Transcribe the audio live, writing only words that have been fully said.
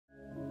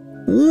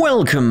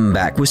Welcome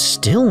back. We're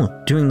still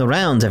doing the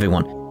rounds,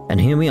 everyone. And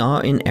here we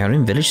are in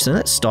Harem village, so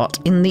let's start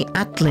in the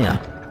Atelier.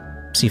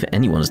 See if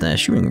anyone's there.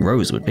 Assuming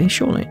Rose would be,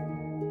 surely.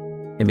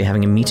 Maybe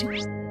having a meeting?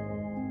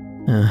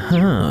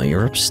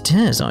 You're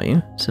upstairs, are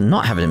you? So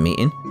not having a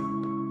meeting.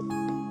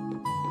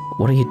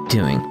 What are you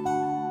doing?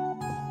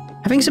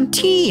 Having some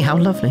tea! How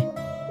lovely.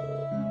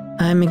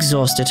 I'm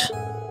exhausted.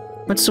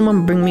 Would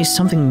someone bring me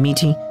something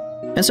meaty?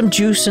 And some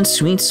juice and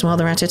sweets while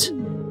they're at it?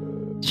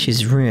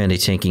 She's really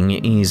taking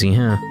it easy,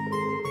 huh?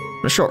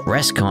 But a short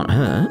rest can't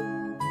hurt.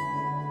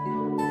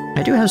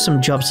 I do have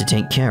some jobs to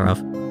take care of.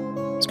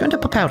 It's going to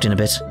pop out in a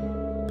bit.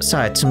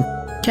 Besides, some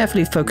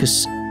carefully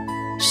focused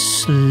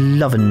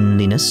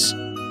slovenliness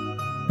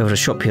over a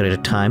short period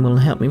of time will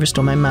help me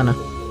restore my mana.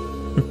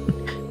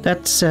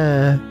 That's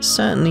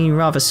certainly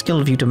rather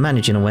skilled of you to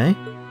manage in a way.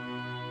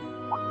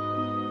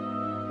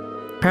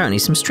 Apparently,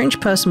 some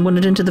strange person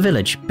wandered into the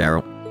village,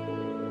 Beryl.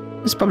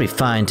 It's probably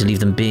fine to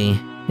leave them be.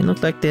 It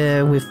looked like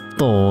they're with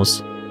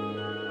Thors.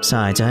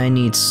 Besides, I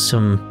need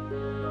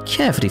some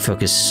carefully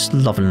focused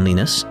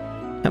slovenliness.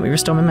 Help me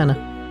restore my mana.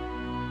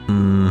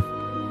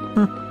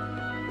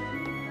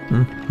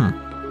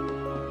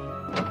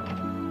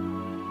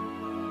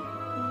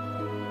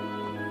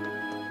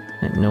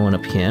 No one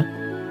up here.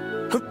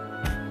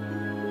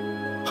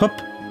 Hup!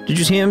 Did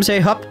you hear him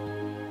say hup?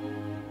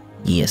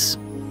 Yes.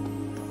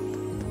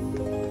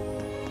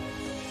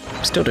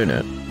 Still don't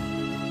know.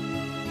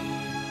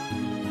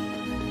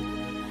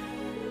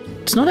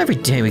 It's not every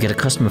day we get a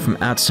customer from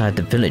outside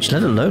the village,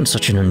 let alone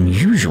such an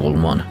unusual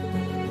one.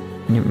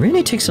 And it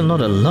really takes a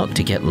lot of luck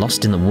to get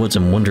lost in the woods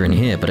and wander in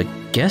here, but a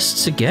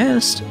guest's a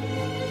guest.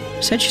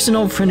 Said she's an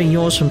old friend of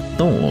yours from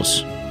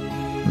Thor's.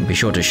 Be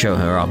sure to show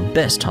her our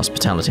best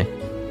hospitality.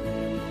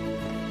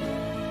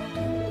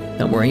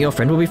 Don't worry, your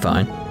friend will be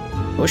fine.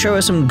 We'll show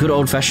her some good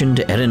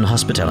old-fashioned Erin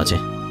hospitality.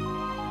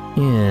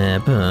 Yeah,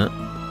 but...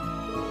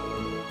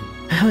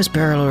 how is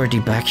Beryl already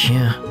back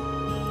here?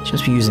 She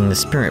must be using the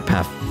spirit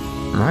path,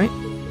 right?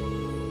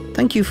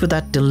 Thank you for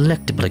that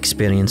delectable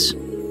experience.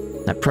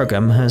 That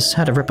program has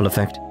had a ripple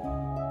effect,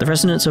 the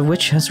resonance of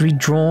which has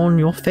redrawn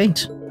your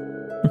fate.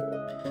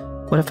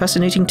 What a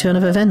fascinating turn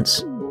of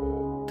events.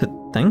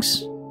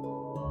 Thanks?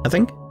 I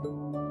think?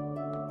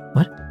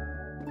 What?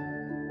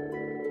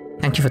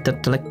 Thank you for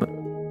that delectable...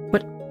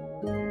 What?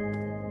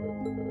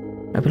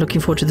 I've been looking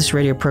forward to this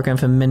radio program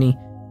for many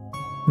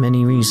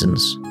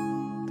reasons.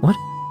 What?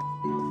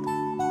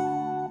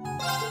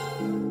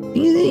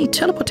 The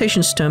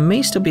teleportation stone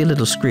may still be a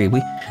little screwed. We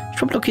should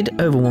probably look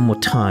it over one more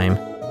time.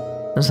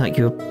 Looks like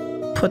you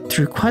were put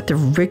through quite the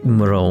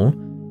rigmarole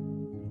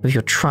with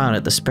your trial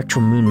at the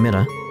Spectral Moon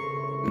Mirror.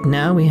 But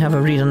now we have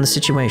a read on the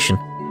situation.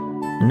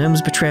 The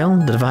Gnome's betrayal,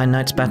 the Divine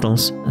Knight's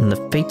battles, and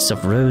the fates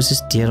of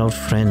Rose's dear old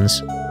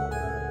friends.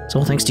 It's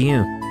all thanks to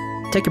you.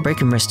 Take a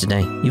break and rest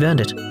today. You've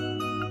earned it.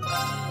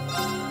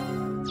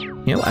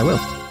 You know, I will.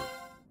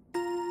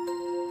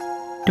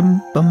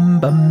 Dum bum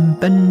bum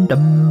bum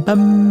dum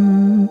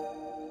bum.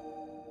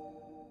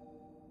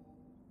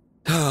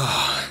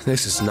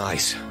 This is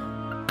nice.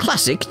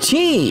 Classic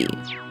tea!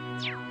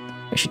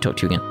 I should talk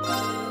to you again.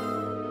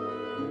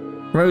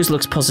 Rose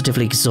looks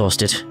positively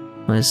exhausted.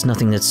 Well, there's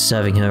nothing that's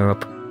serving her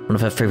up one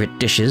of her favorite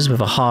dishes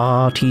with a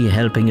hearty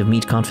helping of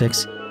meat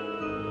conflicts.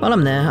 While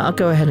I'm there, I'll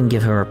go ahead and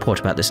give her a report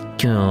about this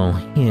girl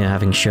here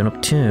having shown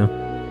up too.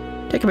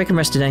 Take a break and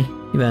rest today.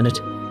 You've earned it.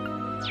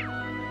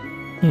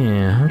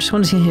 Yeah, I just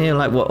wanted to hear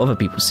like what other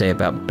people say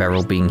about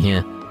Beryl being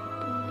here.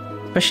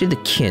 Especially the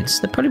kids.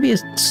 They'd probably be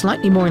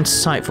slightly more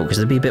insightful because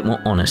they'd be a bit more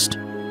honest.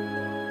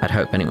 I'd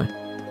hope, anyway.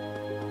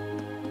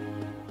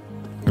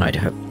 I'd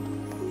hope.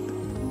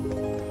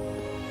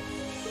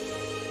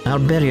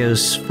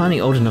 Alberio's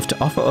finally old enough to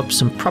offer up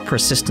some proper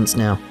assistance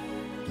now.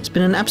 It's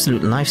been an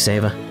absolute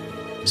lifesaver.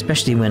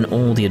 Especially when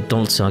all the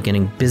adults are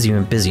getting busier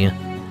and busier.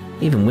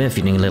 Even we're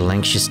feeling a little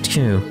anxious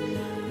too.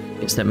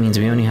 Guess that means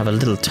we only have a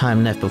little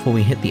time left before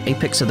we hit the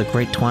apex of the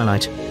Great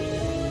Twilight.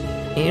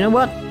 You know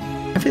what?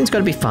 Everything's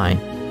gotta be fine.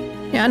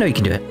 Yeah, I know you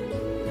can do it.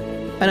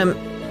 And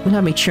we'll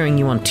have me cheering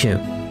you on too.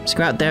 So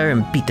go out there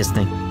and beat this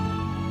thing.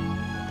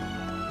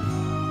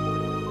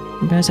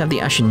 You guys have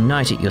the Ashen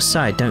Knight at your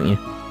side, don't you?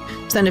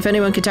 So then if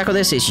anyone can tackle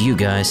this, it's you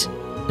guys.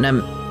 And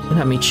you'll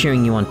have me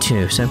cheering you on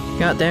too. So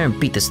go out there and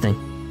beat this thing.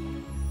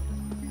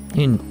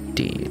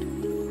 Indeed.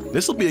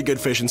 This'll be a good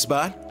fishing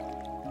spot.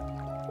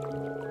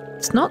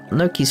 It's not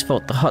Loki's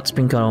fault the hot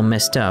spring got all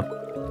messed up.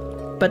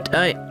 But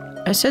I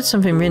said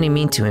something really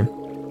mean to him.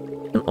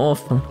 I feel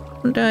awful.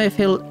 Wonder if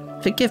he'll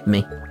forgive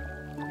me.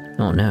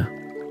 Oh no.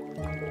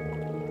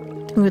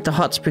 The thing with the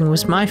hot spring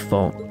was my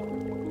fault.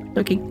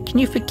 Loki, can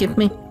you forgive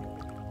me?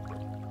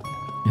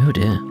 Oh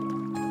dear.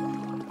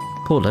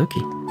 Poor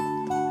Loki.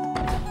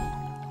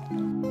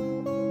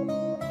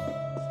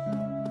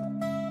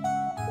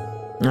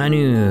 I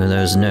knew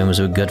those gnomes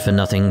were good for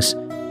nothings.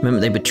 The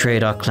moment they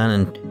betrayed our clan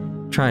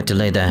and tried to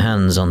lay their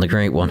hands on the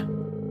Great One.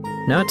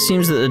 Now it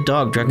seems that the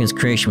Dark Dragon's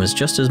creation was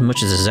just as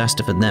much a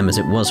disaster for them as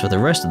it was for the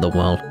rest of the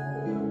world.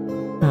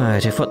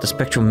 Right, if what the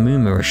Spectral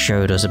Moon Mirror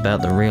showed us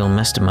about the real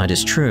mastermind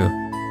is true,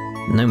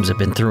 the gnomes have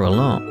been through a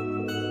lot.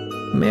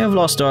 We may have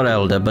lost our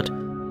elder, but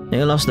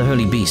they lost the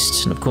holy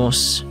beasts, and of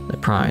course, their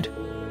pride.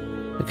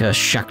 The curse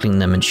shackling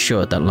them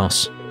ensured that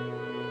loss.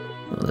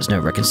 Well, there's no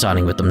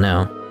reconciling with them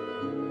now.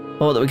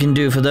 All that we can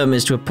do for them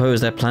is to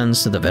oppose their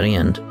plans to the very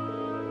end.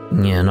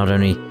 Yeah, not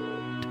only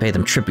to pay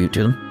them tribute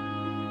to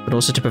them, but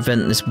also to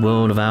prevent this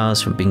world of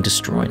ours from being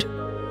destroyed.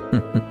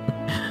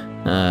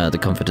 The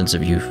confidence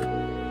of youth.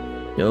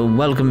 You're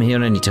welcome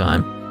here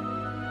anytime.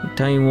 I'll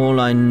tell you all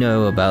I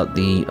know about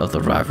the other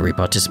rivalry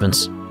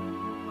participants.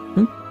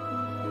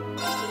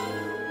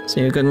 So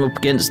you're going up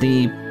against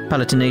the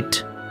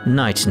Palatinate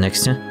Knight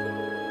next, huh?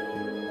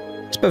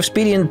 It's both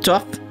speedy and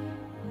tough.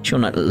 She'll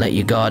not let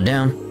you guard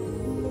down.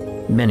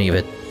 Many of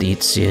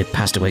its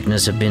past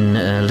awakeners have been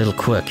a little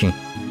quirky.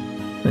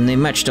 When they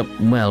matched up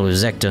well with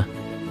Zector,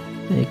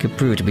 they could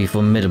prove to be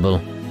formidable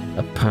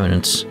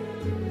opponents.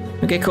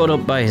 Don't get caught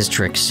up by his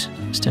tricks.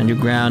 Stand your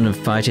ground and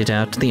fight it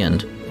out to the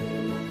end.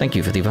 Thank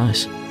you for the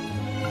advice.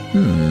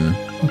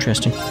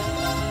 Interesting.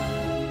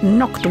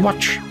 Knock to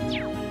watch.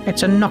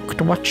 It's a knock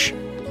to watch.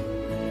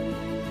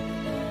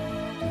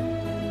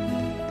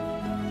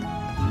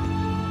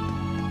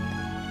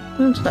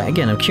 It's like,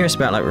 again, I'm curious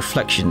about like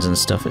reflections and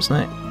stuff. It's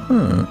like,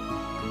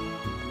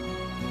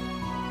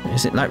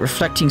 is it like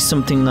reflecting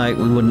something like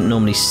we wouldn't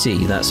normally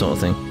see, that sort of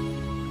thing?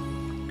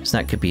 Because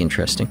that could be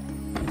interesting.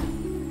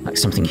 Like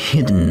something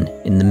hidden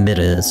in the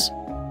mirrors.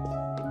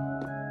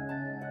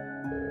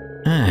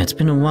 It's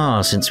been a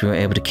while since we were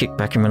able to kick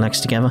back and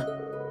relax together.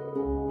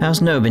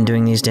 How's No been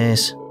doing these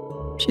days?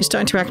 She's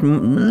starting to act a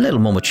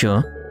little more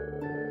mature.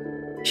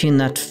 She and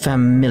that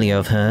familiar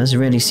of hers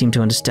really seem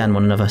to understand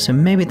one another, so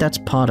maybe that's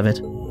part of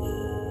it.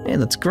 Hey,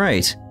 that's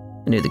great.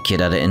 I knew the kid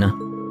had it in her.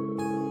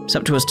 It's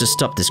up to us to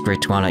stop this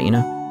Great Twilight, you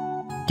know?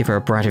 Give her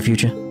a brighter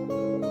future.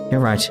 You're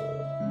right.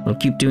 We'll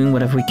keep doing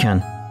whatever we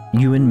can.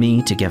 You and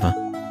me together.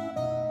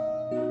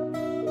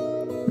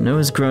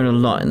 Noah's grown a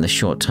lot in the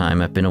short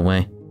time I've been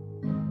away.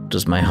 It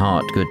does my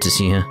heart good to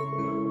see her.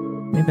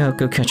 Maybe I'll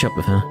go catch up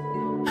with her.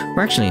 Or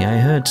actually, I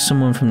heard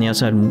someone from the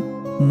outside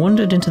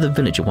wandered into the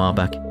village a while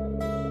back.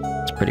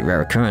 It's a pretty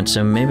rare occurrence,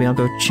 so maybe I'll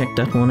go check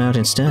that one out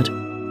instead.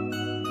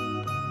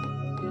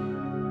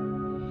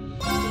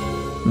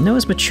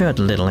 Noah's matured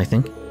a little, I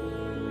think.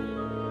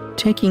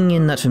 Taking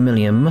in that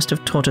familiar must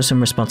have taught her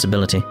some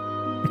responsibility.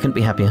 I couldn't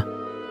be happier.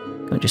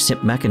 Can't just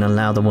sit back and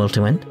allow the world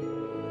to end.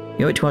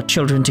 We owe it to our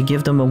children to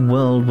give them a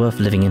world worth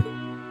living in.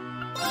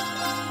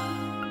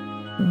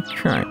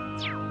 Okay.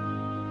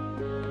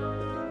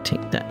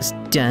 Take that as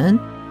done.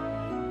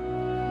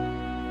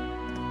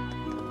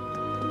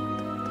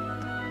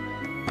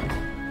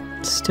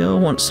 Still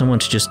want someone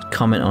to just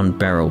comment on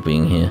Beryl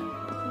being here.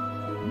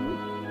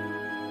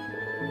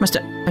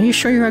 Master, are you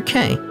sure you're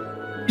okay?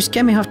 You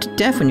scared me half to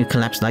death when you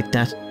collapsed like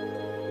that.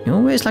 You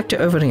always like to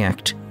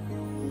overreact.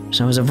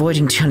 So I was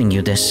avoiding telling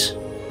you this,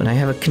 but I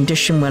have a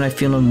condition where I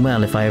feel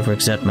unwell if I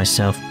overexert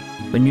myself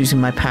when using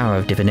my power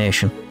of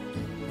divination.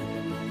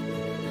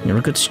 You're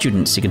a good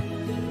student, Sigurd.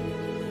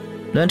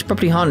 Learn to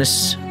properly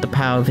harness the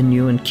power within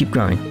you and keep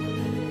growing.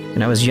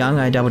 When I was young,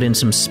 I dabbled in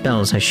some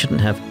spells I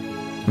shouldn't have,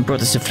 and brought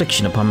this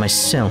affliction upon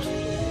myself.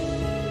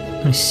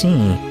 I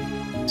see.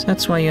 So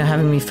that's why you're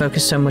having me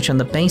focus so much on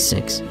the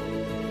basics.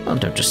 Well,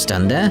 don't just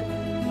stand there.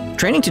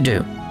 Training to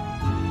do.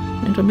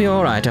 It'll be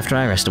alright after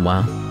I rest a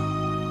while.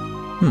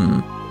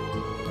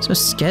 So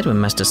scared when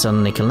Master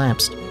suddenly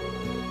collapsed.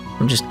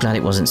 I'm just glad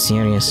it wasn't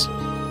serious.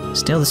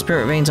 Still, the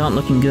spirit veins aren't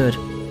looking good.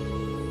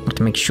 I'll have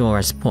to make sure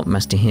I support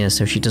Master here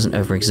so she doesn't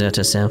overexert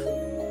herself.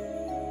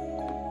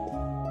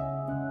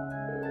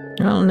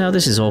 Well, now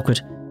this is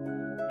awkward.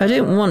 I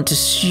didn't want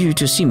you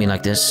to see me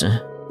like this.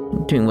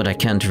 I'm doing what I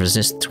can to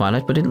resist the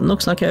Twilight, but it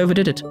looks like I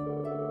overdid it.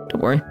 Don't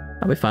worry,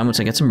 I'll be fine once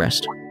I get some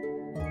rest.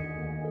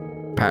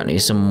 Apparently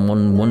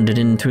someone wandered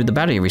in through the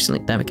barrier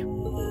recently. There we go.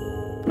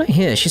 But I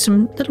hear she's a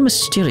little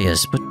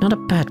mysterious, but not a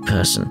bad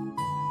person.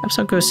 Perhaps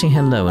I'll go say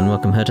hello and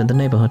welcome her to the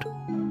neighborhood.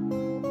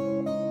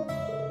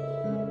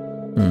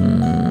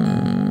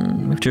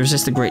 We have to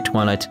resist the Great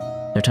Twilight.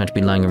 No time to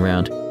be lying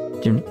around.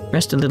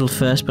 Rest a little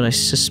first, but I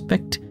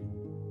suspect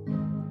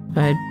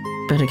I'd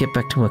better get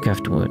back to work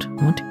afterward.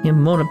 I want to hear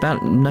more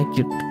about, like,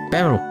 your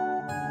Beryl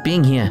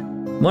being here.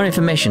 More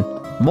information.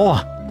 More!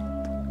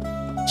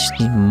 Just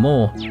need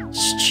more.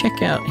 Just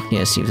check out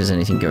here, see if there's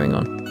anything going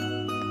on.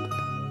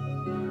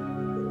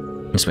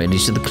 This way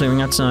leads to the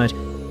clearing outside.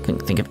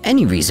 Couldn't think of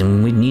any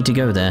reason we'd need to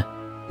go there.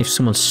 If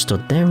someone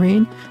stood there,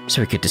 Rean,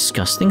 so we could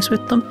discuss things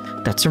with them,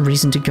 that's a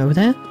reason to go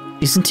there,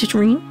 isn't it,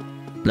 Rean?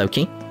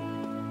 Loki?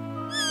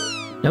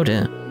 Oh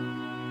dear.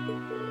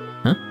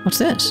 Huh? What's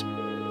this?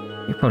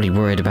 You're probably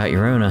worried about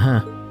your owner,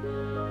 huh?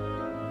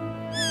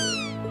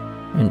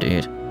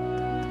 Indeed.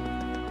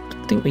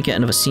 I think we get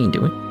another scene,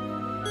 do we?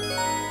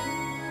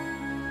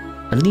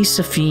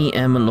 Elisa, Fee,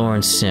 Emma,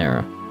 Laura,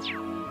 Sarah.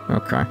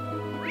 Okay.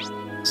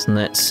 So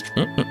let's...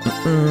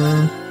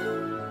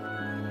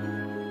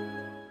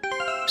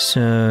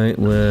 So it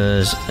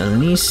was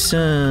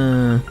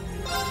Elisa,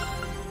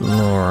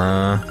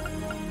 Laura,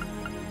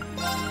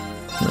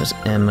 it was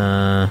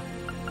Emma,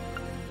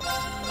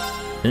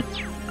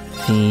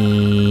 Fee,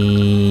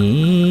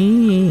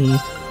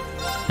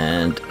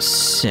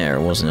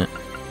 Sarah, wasn't it?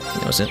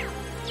 That was it.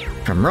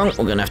 If I'm wrong,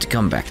 we're gonna have to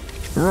come back.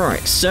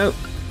 Right, so...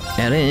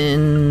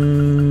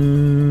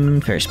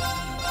 Ellen... Ferris.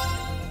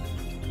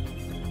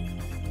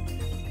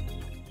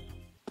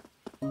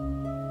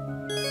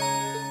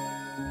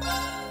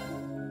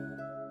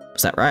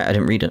 Was that right? I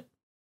didn't read it.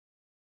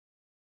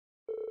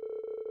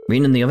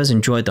 Rean and the others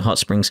enjoyed the hot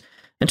springs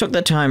and took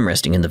their time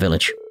resting in the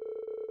village.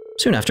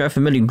 Soon after, a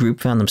familiar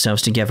group found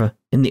themselves together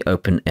in the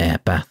open-air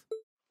bath.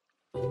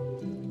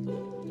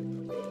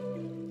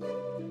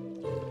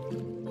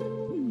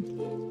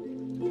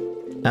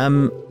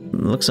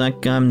 Looks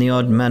like I'm the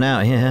odd man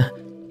out here.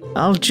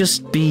 I'll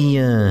just be,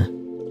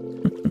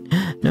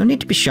 No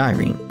need to be shy,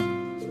 Rean.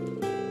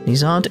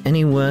 These aren't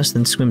any worse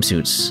than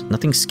swimsuits.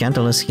 Nothing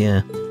scandalous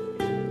here.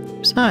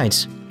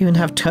 Besides, you even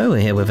have Toa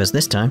here with us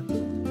this time.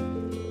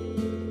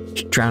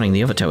 She's drowning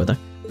the other Toa, though.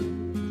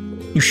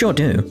 You sure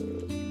do.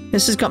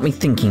 This has got me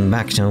thinking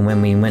back to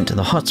when we went to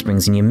the hot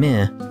springs in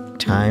Ymir.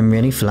 Time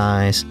really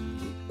flies.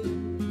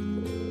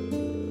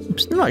 I'm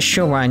still not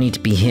sure why I need to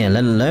be here,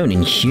 let alone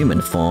in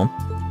human form.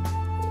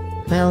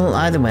 Well,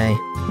 either way,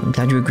 I'm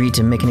glad you agreed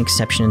to make an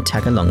exception and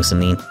tag along,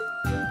 Celine.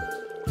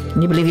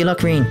 Can you believe your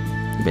luck, Rean?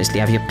 You basically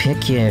have your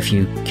pick here if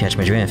you catch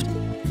my drift.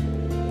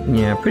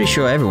 Yeah, pretty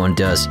sure everyone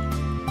does.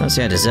 I don't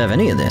say I deserve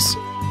any of this.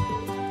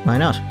 Why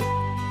not?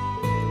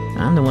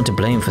 I'm the one to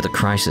blame for the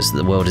crisis that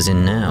the world is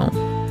in now.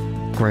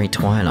 Great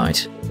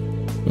Twilight.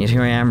 Yet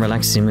here I am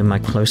relaxing with my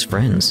close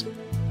friends.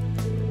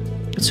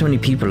 Got so many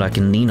people I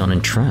can lean on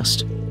and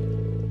trust.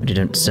 But you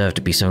don't deserve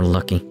to be so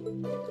lucky.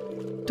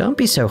 Don't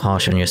be so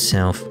harsh on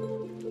yourself.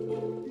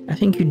 I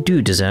think you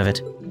do deserve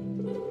it.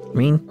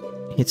 Rean,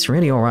 it's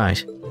really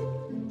alright.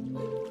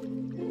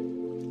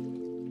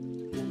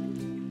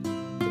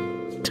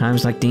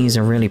 Times like these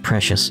are really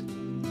precious.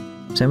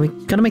 So we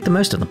gotta make the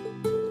most of them.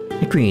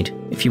 Agreed.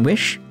 If you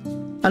wish,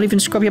 I'll even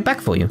scrub your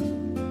back for you.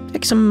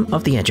 Take some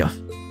of the edge off.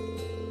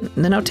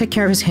 Then I'll take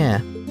care of his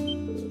hair.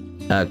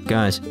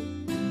 Guys.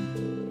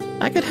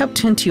 I could help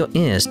tend to your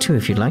ears too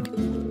if you'd like.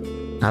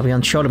 I'll be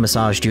on shoulder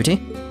massage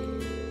duty.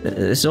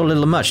 It's all a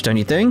little much, don't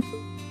you think?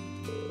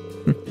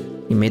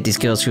 You made these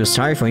girls feel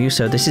sorry for you,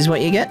 so this is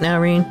what you get now,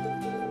 Rean.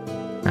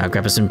 I'll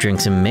grab us some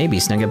drinks and maybe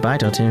snag a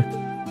bite or two.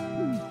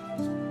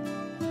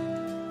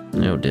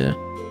 Oh dear.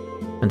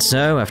 And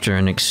so, after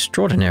an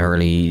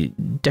extraordinarily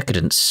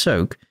decadent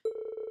soak,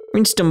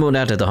 Rean stumbled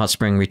out of the hot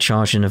spring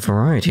recharged in a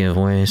variety of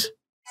ways.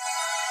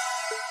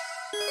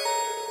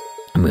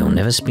 And we'll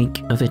never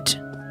speak of it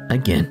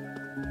again.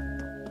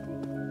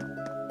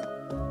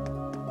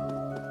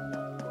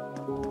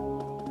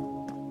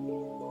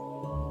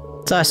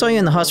 So I saw you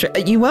in the hot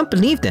spring. You won't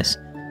believe this.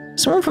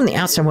 Someone from the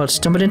outside world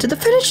stumbled into the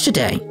village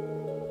today.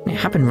 It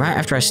happened right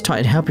after I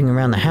started helping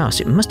around the house.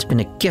 It must have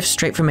been a gift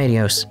straight from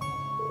Adios.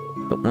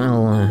 But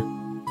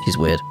well, he's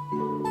weird.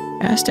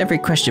 I asked every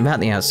question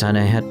about the outside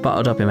I had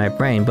bottled up in my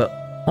brain, but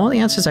all the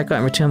answers I got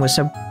in return were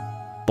so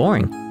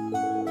boring.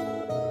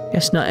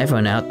 Guess not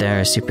everyone out there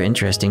is super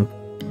interesting.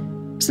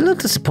 It's a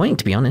little disappointing,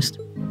 to be honest.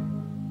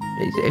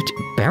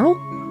 Beryl?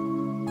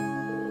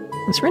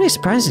 It's really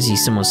surprising to see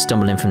someone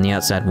stumble in from the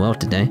outside world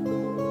today.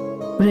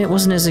 But it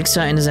wasn't as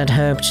exciting as I'd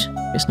hoped.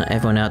 Guess not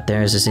everyone out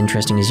there is as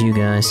interesting as you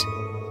guys.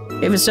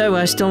 Even so,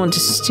 I still want to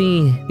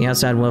see the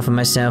outside world for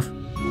myself.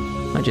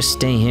 I just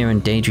stay here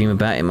and daydream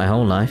about it my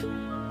whole life.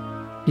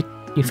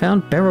 You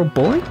found Beryl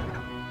Boy?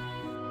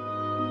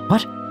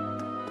 What?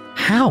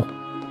 How?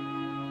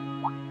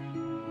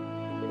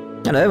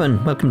 Hello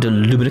and welcome to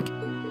Limerick.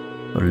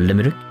 Or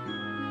Limerick.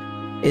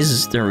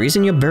 Is there a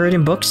reason you're buried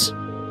in books?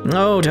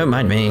 Oh, don't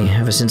mind me.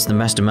 Ever since the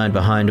mastermind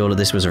behind all of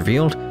this was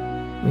revealed,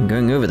 I've been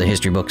going over the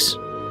history books.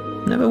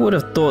 Never would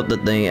have thought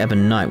that the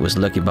Ebon Knight was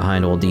lurking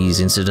behind all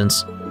these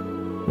incidents.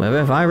 However,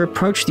 if I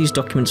approach these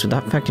documents with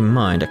that fact in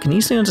mind, I can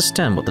easily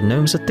understand what the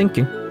gnomes are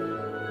thinking.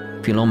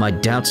 Feel all my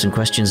doubts and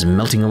questions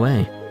melting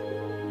away.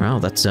 Wow,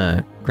 that's,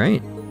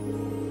 great.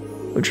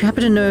 Would you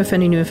happen to know if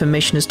any new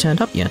information has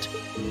turned up yet?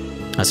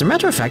 As a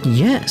matter of fact,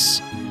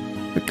 yes.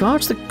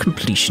 Regards the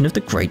completion of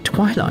the Great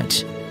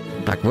Twilight.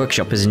 The Black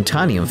Workshop is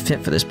entirely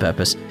unfit for this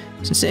purpose,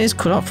 since it is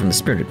cut off from the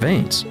spirit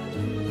veins.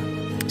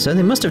 So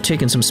they must have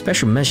taken some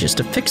special measures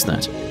to fix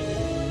that.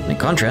 In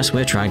contrast,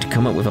 we're trying to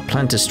come up with a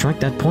plan to strike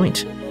that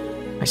point.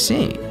 I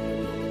see.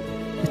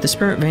 If the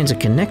spirit veins are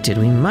connected,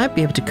 we might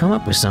be able to come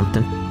up with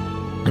something.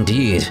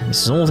 Indeed,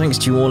 this is all thanks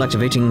to you all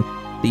activating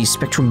the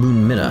Spectral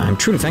Moon Mirror. I'm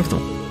truly thankful.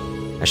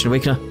 Ashen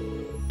Awakener,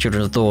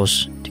 Children of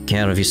Thors, take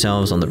care of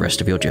yourselves on the rest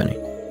of your journey.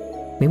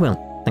 We will,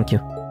 thank you.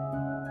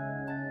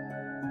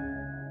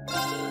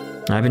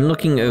 I've been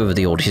looking over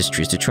the old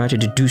histories to try to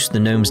deduce the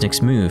gnome's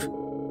next move.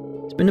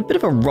 It's been a bit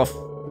of a rough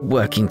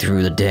working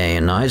through the day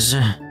and nights,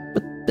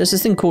 but there's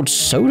this thing called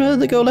soda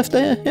the girl left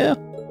there, yeah?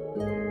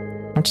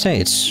 I'd say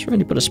it's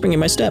really put a spring in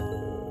my step.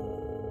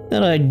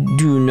 That I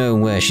do know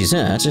where she's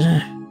at.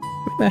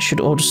 Maybe I should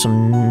order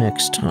some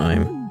next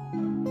time.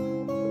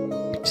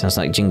 Sounds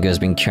like Jingo's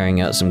been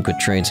carrying out some good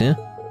trades here.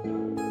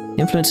 The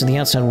influence of the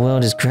outside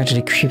world is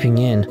gradually creeping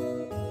in.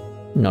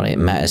 Not that it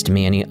matters to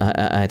me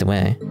either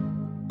way.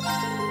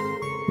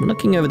 I'm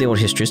looking over the old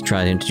histories,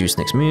 trying to introduce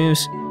next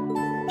moves.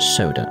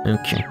 Soda,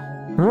 okay.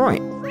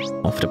 Right,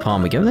 off to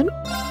Palm we go then.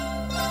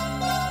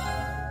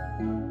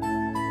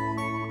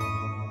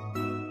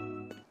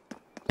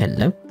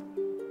 Hello.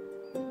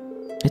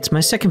 It's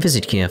my second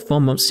visit here, 4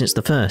 months since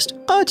the first.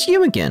 Oh, it's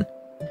you again.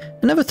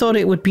 I never thought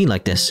it would be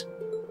like this.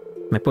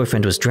 My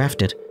boyfriend was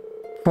drafted.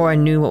 Before I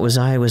knew what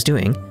I was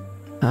doing,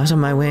 I was on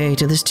my way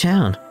to this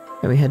town,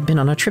 where we had been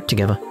on our trip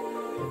together.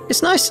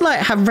 It's nice to, like,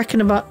 have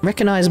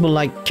recognizable,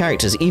 like,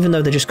 characters, even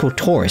though they're just called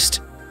tourists.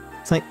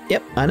 It's like,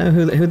 yep, I know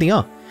who they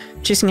are.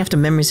 Chasing after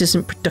memories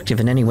isn't productive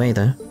in any way,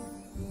 though.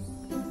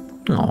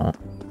 Aww.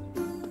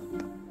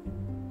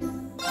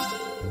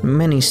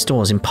 Many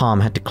stores in Palm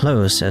had to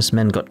close as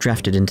men got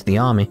drafted into the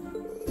army.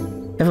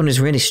 Everyone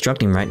is really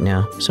struggling right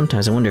now.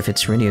 Sometimes I wonder if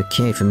it's really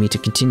okay for me to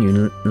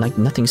continue like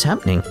nothing's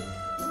happening.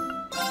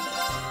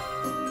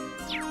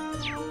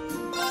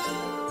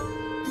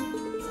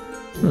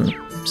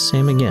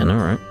 Same again,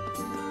 alright.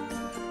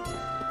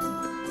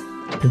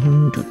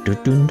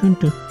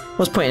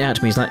 What's pointing out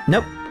to me is like,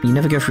 nope, you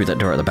never go through that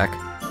door at the back.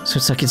 So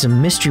it's like it's a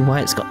mystery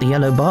why it's got the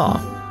yellow bar.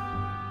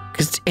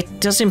 Because it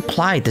does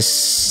imply there's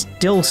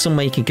still some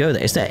way you could go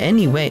there. Is there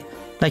any way,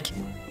 like,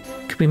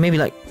 could we maybe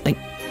like, it'd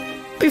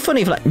be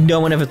funny if like no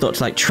one ever thought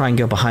to like try and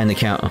go behind the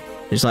counter.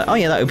 It's like, oh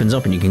yeah, that opens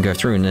up and you can go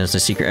through and there's a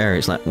secret area.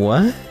 It's like,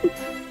 what?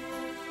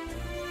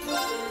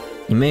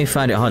 You may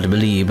find it hard to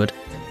believe, but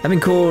I've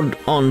been called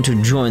on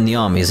to join the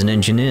army as an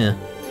engineer.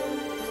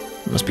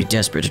 You must be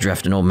desperate to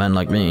draft an old man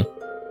like me.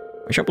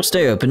 My shop will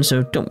stay open,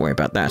 so don't worry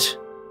about that.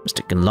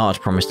 Mr. Gallard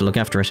promised to look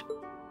after it.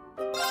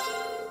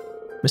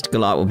 Mr.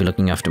 Gallard will be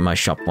looking after my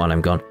shop while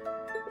I'm gone.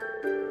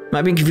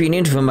 Might be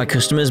inconvenient for my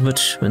customers, but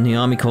when the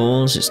army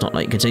calls, it's not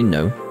like you can say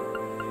no.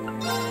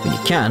 I mean, you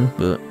can,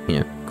 but, you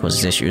know,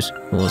 causes issues.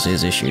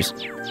 Causes issues.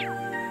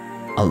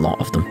 A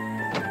lot of them.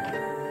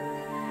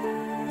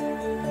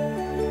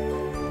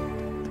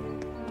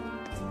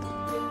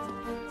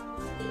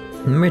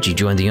 Reggie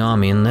joined the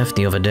army and left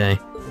the other day.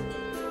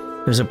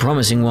 He was a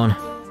promising one.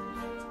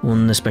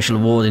 Won the special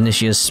award in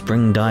this year's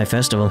Spring Dye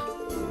Festival.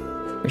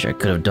 Wish I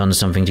could have done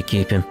something to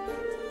keep him.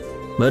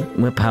 But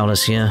we're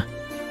powerless here.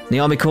 The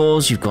army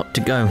calls, you've got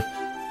to go.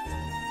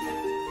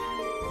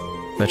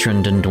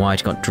 Bertrand and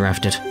Dwight got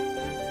drafted.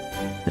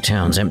 The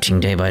town's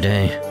emptying day by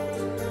day.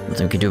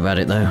 Nothing we can do about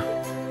it, though.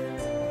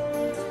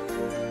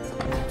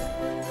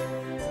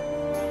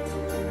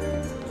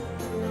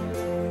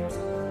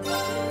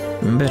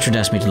 Bertrand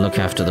asked me to look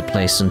after the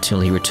place until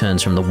he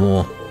returns from the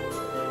war.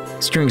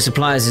 Securing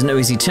supplies is no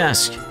easy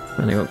task,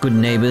 but I've got good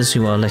neighbors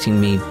who are letting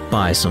me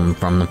buy some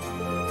from them.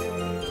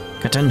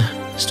 Catan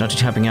started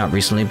helping out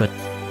recently, but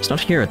he's not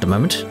here at the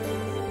moment.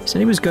 He said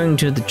he was going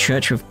to the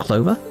Church of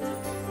Clover.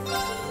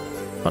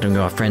 Parting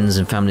with our friends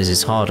and families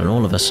is hard on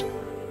all of us.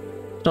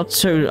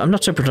 I'm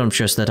not so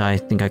presumptuous that I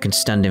think I can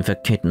stand in for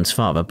Caitlin's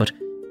father, but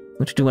I'm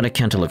going to do what I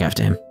can to look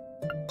after him.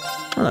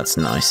 Oh, that's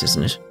nice,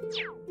 isn't it?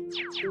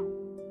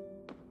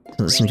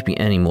 Doesn't seem to be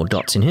any more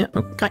dots in here.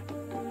 Okay.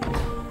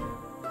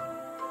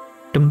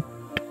 Dum,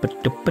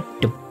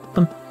 dum.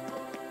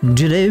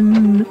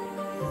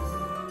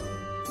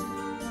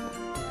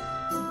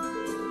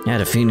 I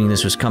had a feeling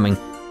this was coming,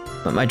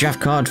 but my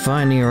draft card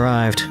finally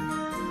arrived.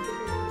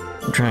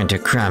 I'm trying to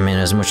cram in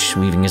as much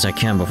weaving as I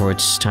can before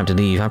it's time to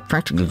leave. I've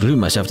practically glued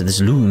myself to this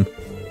loom.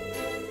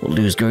 Well,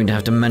 Lou's going to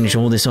have to manage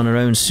all this on her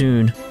own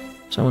soon,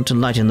 so I want to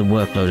lighten the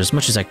workload as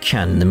much as I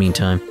can in the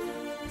meantime.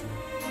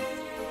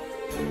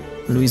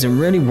 Louisa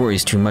really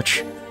worries too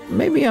much.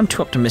 Maybe I'm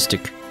too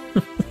optimistic.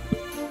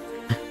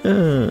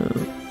 I'm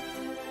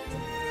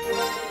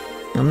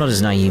not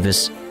as naive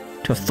as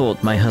to have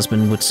thought my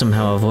husband would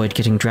somehow avoid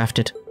getting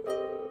drafted.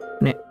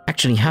 When it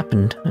actually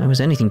happened, I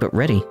was anything but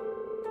ready.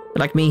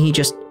 But like me, he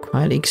just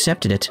quietly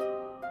accepted it.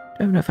 I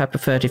don't know if I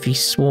preferred if he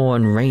swore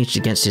and raged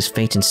against his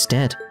fate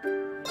instead.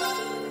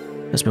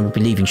 Husband will be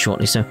leaving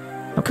shortly, so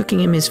I'm cooking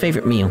him his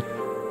favourite meal.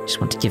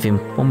 Just want to give him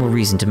one more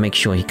reason to make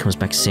sure he comes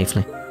back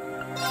safely.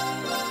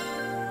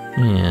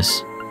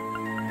 Yes.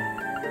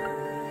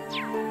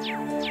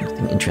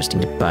 Nothing interesting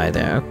to buy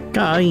there.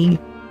 Okay.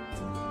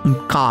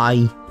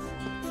 Okay.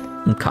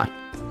 Okay.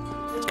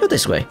 Let's go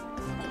this way.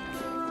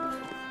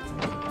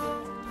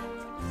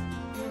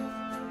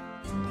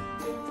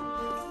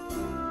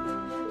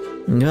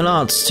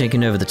 Gallard's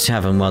taken over the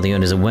tavern while the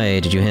owner's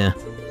away, did you hear?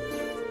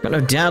 Got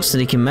no doubts that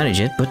he can manage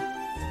it, but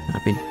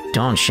I'd be a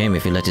darn shame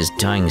if he let his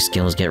dyeing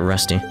skills get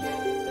rusty.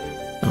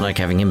 I like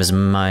having him as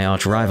my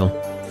arch-rival.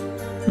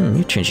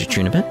 You changed your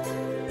tune a bit.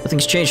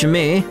 Nothing's changed for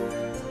me.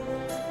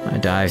 My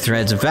dye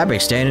threads and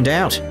fabric stay in and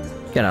out.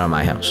 Get out of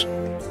my house.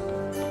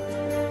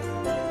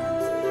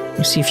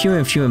 You see fewer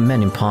and fewer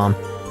men in Palm,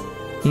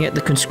 and yet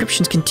the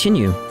conscriptions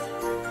continue.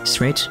 At this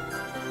rate,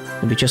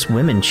 there'll be just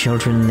women,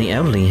 children, and the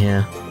elderly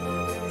here.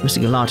 Mr.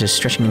 Gallard is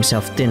stretching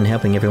himself thin,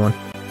 helping everyone.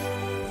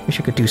 Wish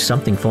I could do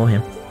something for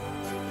him.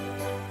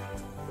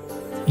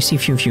 You see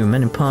fewer and fewer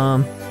men in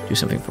Palm, do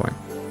something for him.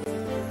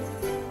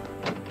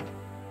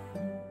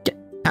 Get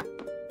out.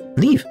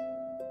 Leave.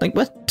 Like,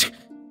 what?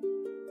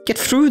 Get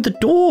through the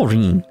door,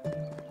 Rean.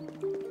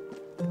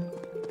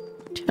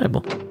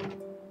 Terrible.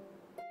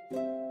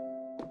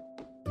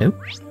 Oh.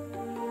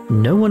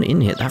 No one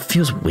in here. That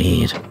feels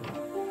weird.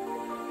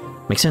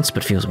 Makes sense,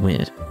 but feels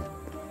weird.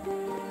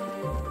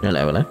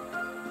 Hello, hello.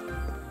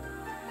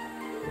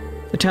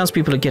 The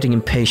townspeople are getting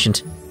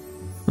impatient.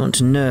 They want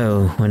to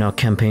know when our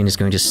campaign is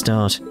going to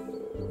start.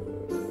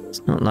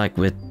 It's not like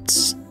we're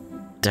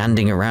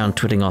standing around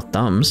twiddling our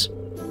thumbs.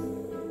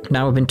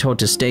 Now we've been told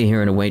to stay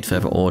here and await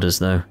further orders,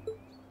 though.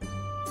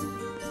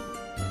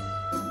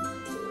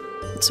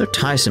 It's so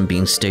tiresome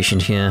being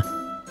stationed here.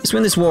 Let's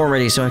win this war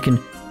already so I can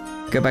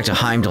go back to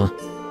Heimdall.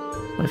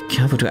 What if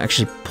Calvard would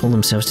actually pull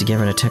themselves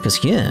together and attack us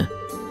here?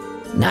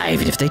 Nah,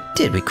 even if they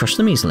did, we'd crush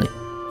them easily.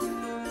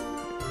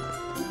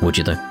 Would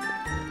you, though?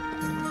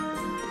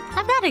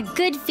 I've got a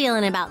good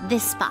feeling about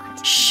this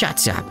spot.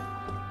 Shut up.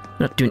 I'm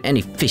not doing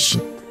any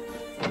fishing.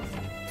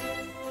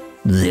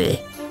 Blech.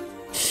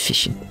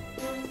 Fishing.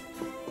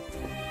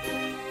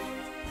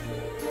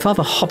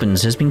 Father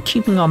Hobbins has been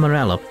keeping our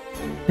morale up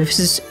with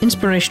his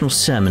inspirational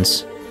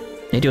sermons.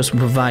 Adios will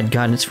provide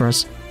guidance for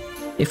us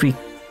if we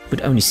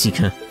would only seek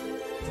her.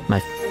 My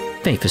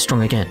faith is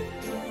strong again.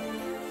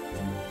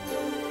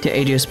 Dear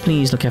Adios,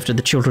 please look after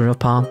the children of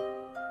Palm.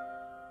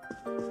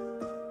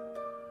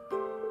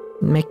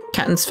 May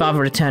Catton's father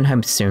return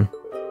home soon.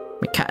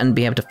 May Catton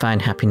be able to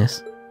find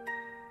happiness.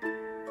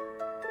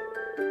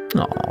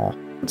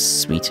 Aww, that's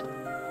sweet.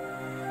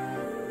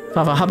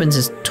 Father Hobbins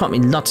has taught me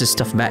lots of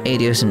stuff about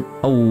Adios and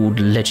old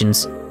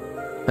legends.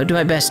 I'll do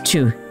my best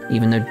too,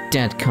 even though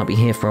Dad can't be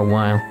here for a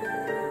while.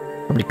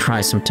 Probably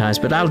cries sometimes,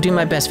 but I'll do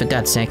my best for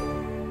Dad's sake.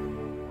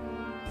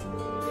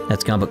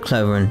 That's gone, but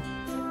Clover and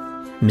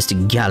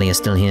Mr. Galley are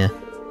still here.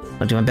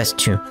 I'll do my best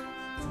too.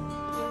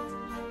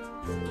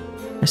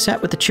 I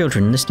sat with the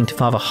children listening to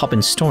Father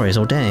Hobbins' stories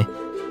all day.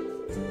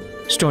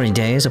 Story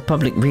Day is a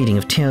public reading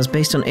of tales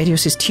based on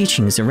Adios'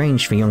 teachings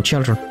arranged for young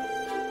children.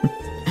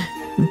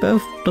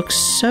 Both looked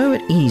so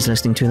at ease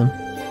listening to them.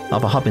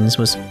 Father Hobbins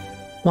was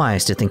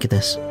wise to think of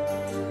this.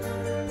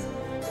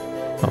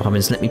 Father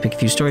Hobbins let me pick a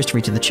few stories to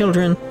read to the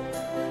children.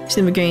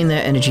 Seeing them regain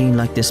their energy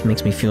like this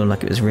makes me feel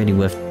like it was really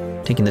worth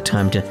taking the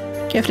time to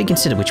carefully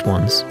consider which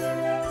ones.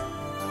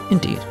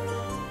 Indeed.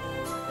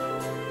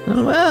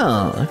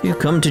 Well, have you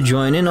come to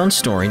join in on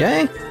Story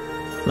Day?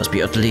 It must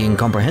be utterly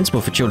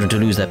incomprehensible for children to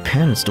lose their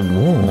parents to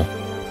war.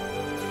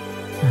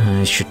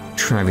 I should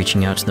try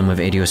reaching out to them with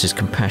Adios'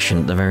 compassion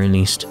at the very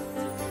least.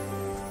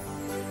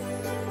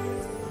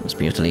 Must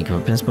be utterly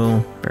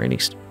incomprehensible, very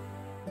least.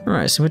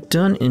 Alright, so we're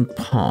done in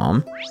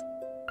Palm.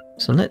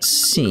 So let's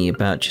see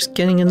about just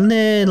getting a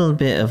little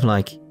bit of,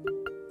 like,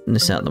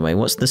 this out of the way.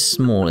 What's the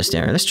smallest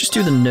area? Let's just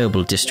do the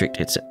Noble District.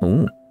 It's...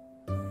 Ooh.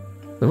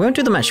 We won't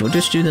do the mansion, we'll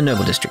just do the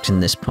Noble District in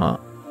this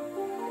part.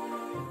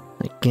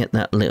 Like, get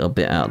that little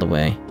bit out of the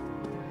way.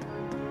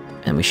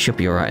 And we should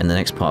be alright in the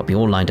next part. Be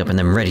all lined up and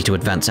then ready to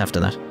advance after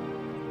that.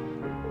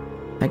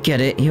 I get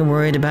it, you're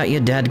worried about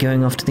your dad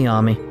going off to the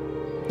army.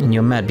 And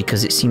you're mad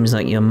because it seems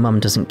like your mum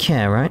doesn't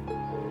care, right?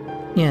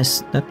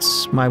 Yes,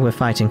 that's why we're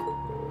fighting.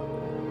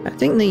 I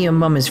think that your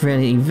mum is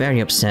really very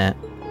upset.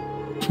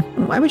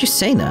 Why would you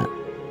say that?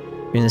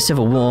 During the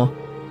Civil War,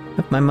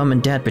 my mum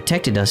and dad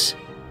protected us,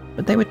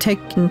 but they were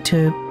taken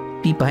to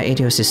be by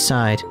Adios'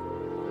 side.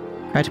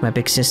 I cried to my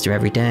big sister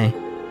every day.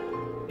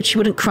 But she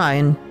wouldn't cry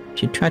and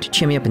she'd try to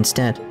cheer me up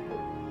instead.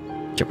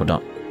 Triple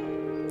dot.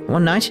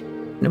 One night,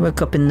 when I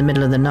woke up in the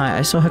middle of the night,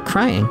 I saw her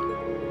crying.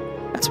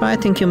 That's why I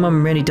think your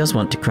mum really does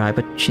want to cry,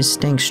 but she's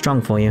staying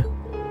strong for you.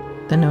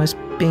 Then I was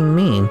being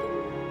mean.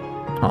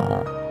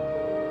 Aww.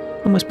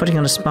 Almost putting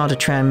on a smile to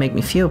try and make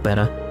me feel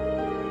better.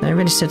 And I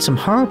really said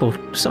something horrible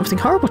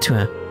to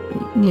her.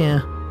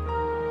 Yeah.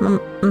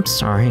 I'm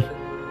sorry.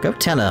 Go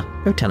tell her.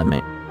 Go tell her,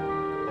 mate.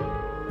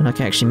 And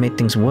I actually made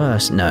things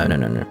worse.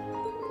 No.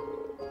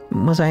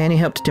 Was I any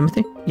help to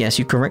Timothy? Yes,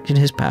 you corrected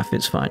his path.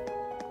 It's fine.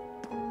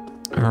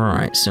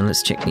 Alright, so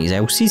let's check these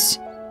houses.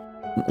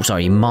 Oh,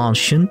 sorry,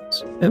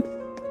 mansions. Oh.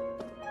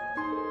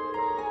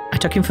 I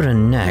took him for a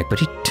nag,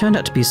 but he turned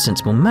out to be a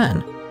sensible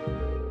man.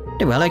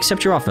 Hey, well, I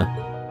accept your offer.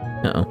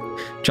 Uh-oh.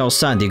 Charles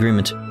signed the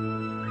agreement.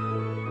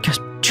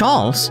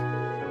 Charles?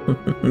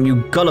 You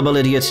gullible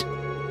idiot.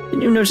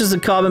 Didn't you notice the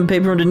carbon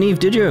paper underneath,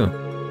 did you?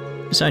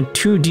 You signed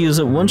 2 deals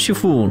at once, you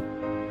fool.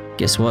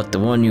 Guess what the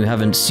one you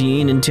haven't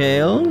seen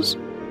entails?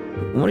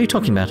 What are you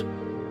talking about?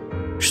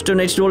 Just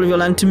donated all of your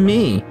land to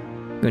me.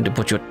 I'm going to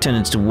put your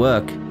tenants to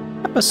work.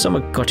 Have a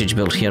summer cottage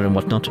built here and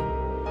whatnot.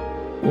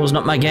 War's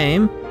not my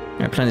game.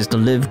 My plan is to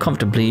live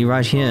comfortably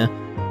right here.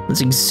 That's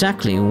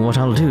exactly what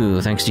I'll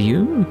do, thanks to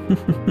you.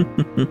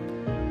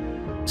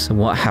 So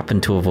what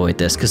happened to avoid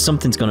this? Because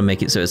something's going to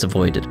make it so it's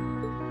avoided.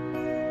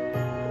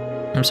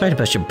 I'm sorry to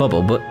burst your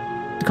bubble, but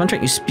the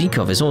contract you speak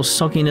of is all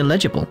soggy and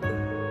illegible.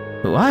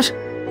 What?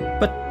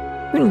 But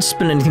we didn't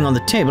spill anything on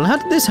the table. How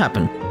did this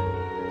happen?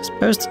 I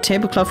suppose the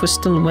tablecloth was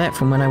still wet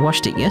from when I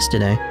washed it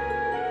yesterday.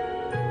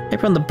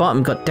 Paper on the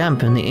bottom got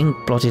damp and the ink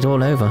blotted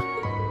all over.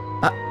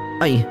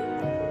 Aye.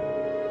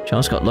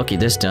 Charles got lucky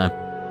this time.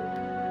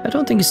 I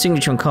don't think his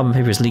signature on carbon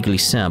paper is legally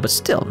sound, but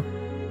still.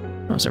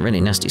 That was a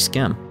really nasty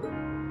scam.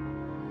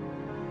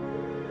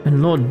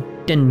 When Lord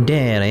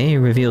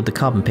Dendere revealed the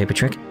carbon paper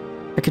trick,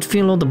 I could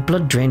feel all the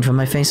blood drain from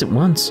my face at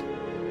once.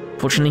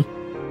 Fortunately,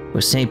 we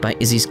were saved by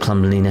Izzy's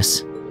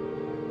clumsiness.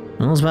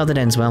 All's well that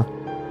ends well.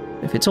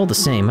 If it's all the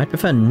same, I'd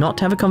prefer not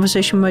to have a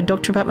conversation with my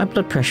doctor about my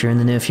blood pressure in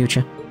the near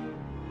future.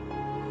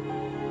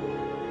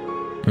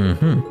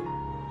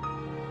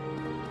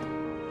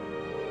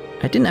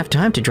 I didn't have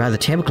time to dry the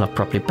tablecloth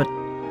properly, but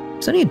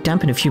it's only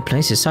damp in a few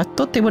places, so I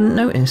thought they wouldn't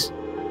notice.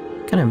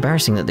 Kind of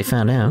embarrassing that they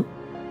found out.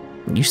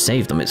 You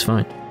saved them, it's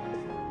fine.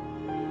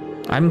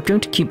 I'm going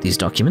to keep these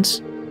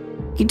documents.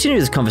 Continue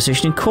this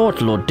conversation in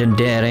court, Lord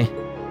Dendere.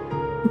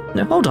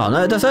 No, hold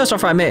on, the first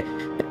offer I made...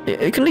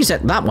 You can at least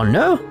get that one,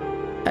 no?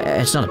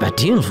 It's not a bad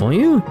deal for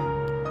you.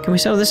 Can we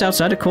settle this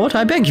outside of court?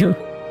 I beg you.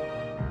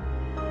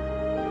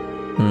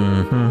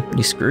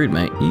 You're screwed,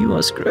 mate. You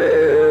are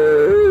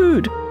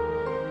screwed.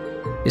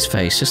 His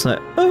face just like,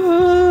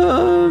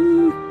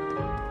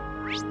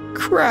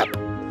 crap.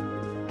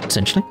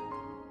 Essentially.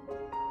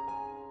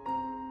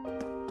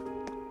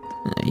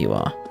 There you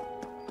are.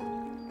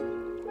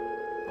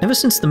 Ever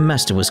since the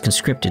master was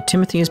conscripted,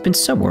 Timothy has been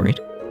so worried.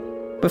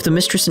 Both the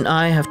mistress and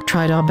I have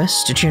tried our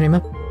best to cheer him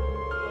up.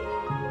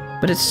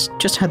 But it's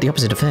just had the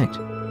opposite effect.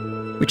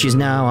 Which is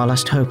now our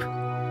last hope.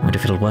 I wonder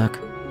if it'll work.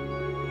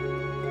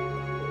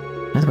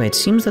 By the way, it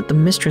seems that the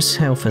mistress'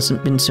 health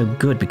hasn't been so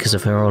good because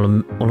of her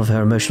all of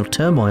her emotional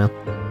turmoil.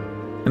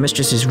 The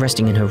mistress is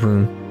resting in her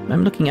room.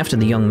 I'm looking after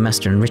the young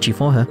master and Richie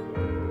for her.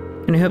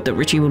 And I hope that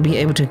Richie will be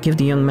able to give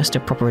the young master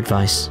proper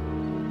advice.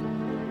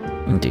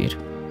 Indeed.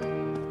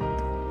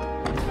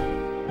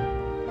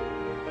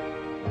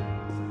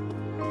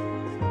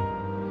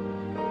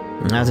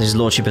 Now that his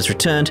lordship has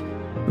returned,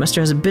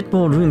 Master has a bit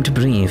more room to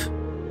breathe.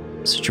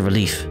 Such a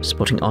relief.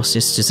 Supporting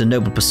artists is a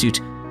noble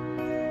pursuit.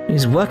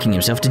 He's working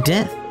himself to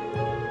death.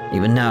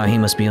 Even now he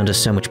must be under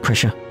so much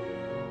pressure.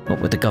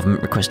 What with the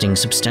government requesting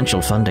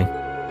substantial funding.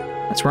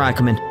 That's where I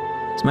come in.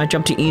 It's my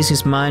job to ease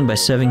his mind by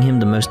serving him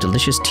the most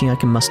delicious tea I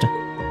can muster.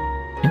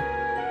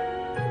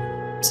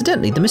 Yeah.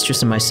 Incidentally, the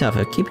mistress and myself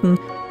are keeping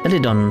a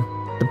lid on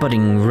the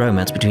budding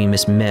romance between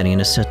Miss Mary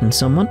and a certain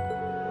someone.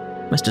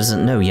 Master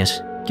doesn't know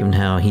yet, given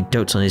how he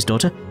dotes on his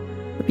daughter.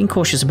 We've been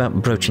cautious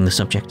about broaching the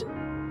subject.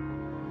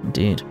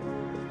 Indeed.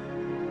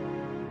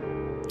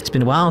 It's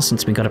been a while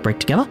since we got a break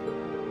together.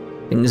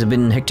 Things have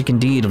been hectic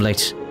indeed of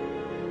late.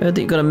 Heard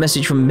that you got a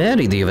message from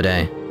Mary the other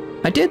day.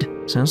 I did.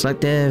 Sounds like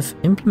they've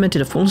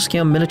implemented a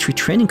full-scale military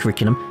training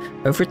curriculum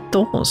over at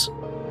Thor's.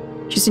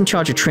 She's in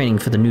charge of training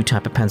for the new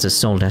type of Panzer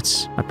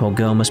Soldates. My poor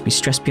girl must be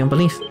stressed beyond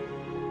belief.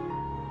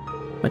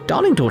 My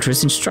darling daughter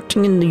is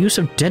instructing in the use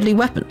of deadly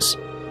weapons.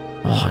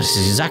 Oh, this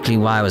is exactly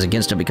why I was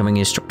against her becoming an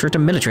instructor at a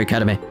military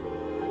academy.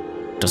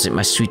 Does it,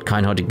 my sweet,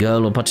 kind-hearted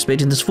girl will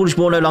participate in this foolish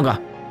war no longer.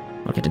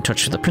 I'll get in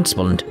touch with the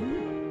principal and...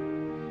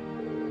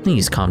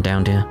 Please calm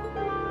down, dear.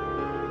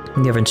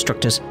 And the other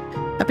instructors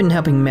have been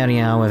helping Mary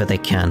however they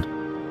can.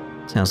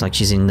 Sounds like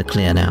she's in the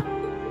clear now.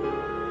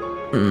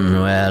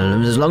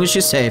 Well, as long as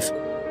she's safe.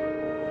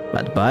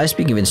 By the by,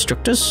 speaking of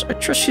instructors, I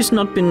trust she's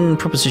not been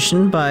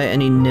propositioned by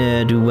any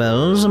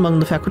ne'er-do-wells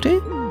among the faculty?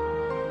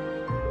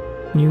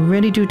 You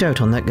really do dote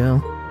on that girl.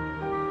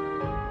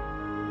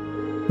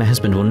 My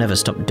husband will never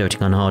stop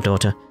doting on our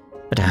daughter,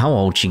 no matter how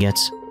old she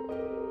gets.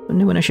 I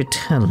knew when I should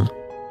tell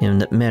him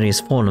that Mary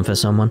has fallen for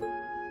someone.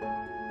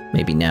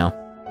 Maybe now.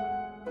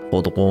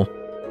 Before the war.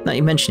 Now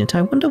you mention it,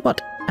 I wonder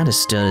what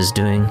Alistair is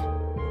doing.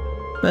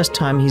 First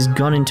time he's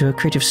gone into a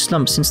creative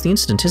slump since the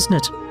incident, isn't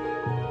it?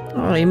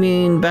 Oh, you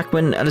mean back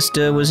when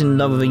Alistair was in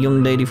love with a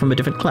young lady from a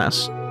different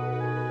class?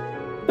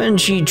 When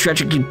she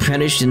tragically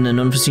perished in an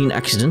unforeseen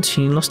accident,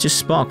 he lost his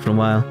spark for a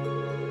while.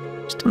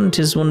 Stunned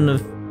as one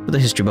of the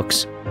history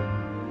books.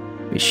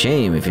 It'd be a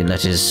shame if he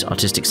let his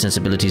artistic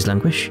sensibilities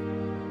languish.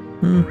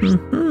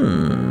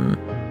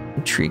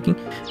 Intriguing.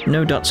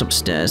 No dots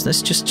upstairs.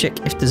 Let's just check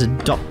if there's a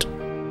dot.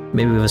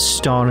 Maybe with a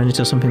star in it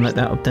or something like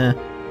that up there.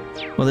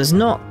 Well, there's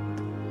not.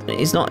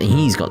 It's not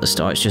he's got the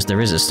star, it's just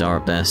there is a star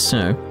up there,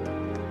 so.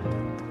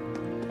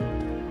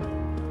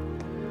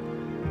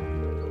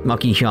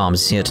 Marquis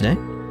Harms is here today.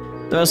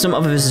 There are some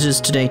other visitors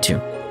today too.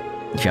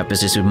 If you have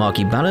business with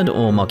Marquis Ballard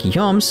or Marquis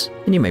Harms,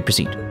 then you may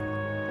proceed.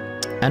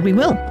 And we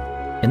will,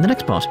 in the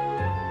next part.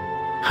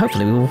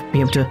 Hopefully we will be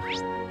able to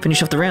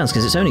finish off the rounds,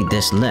 because it's only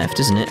this left,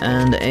 isn't it?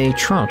 And a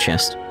trial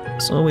chest.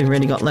 That's all we've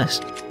really got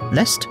left. So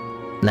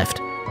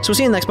we'll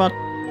see you in the next part.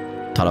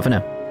 Ta-da for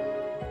now.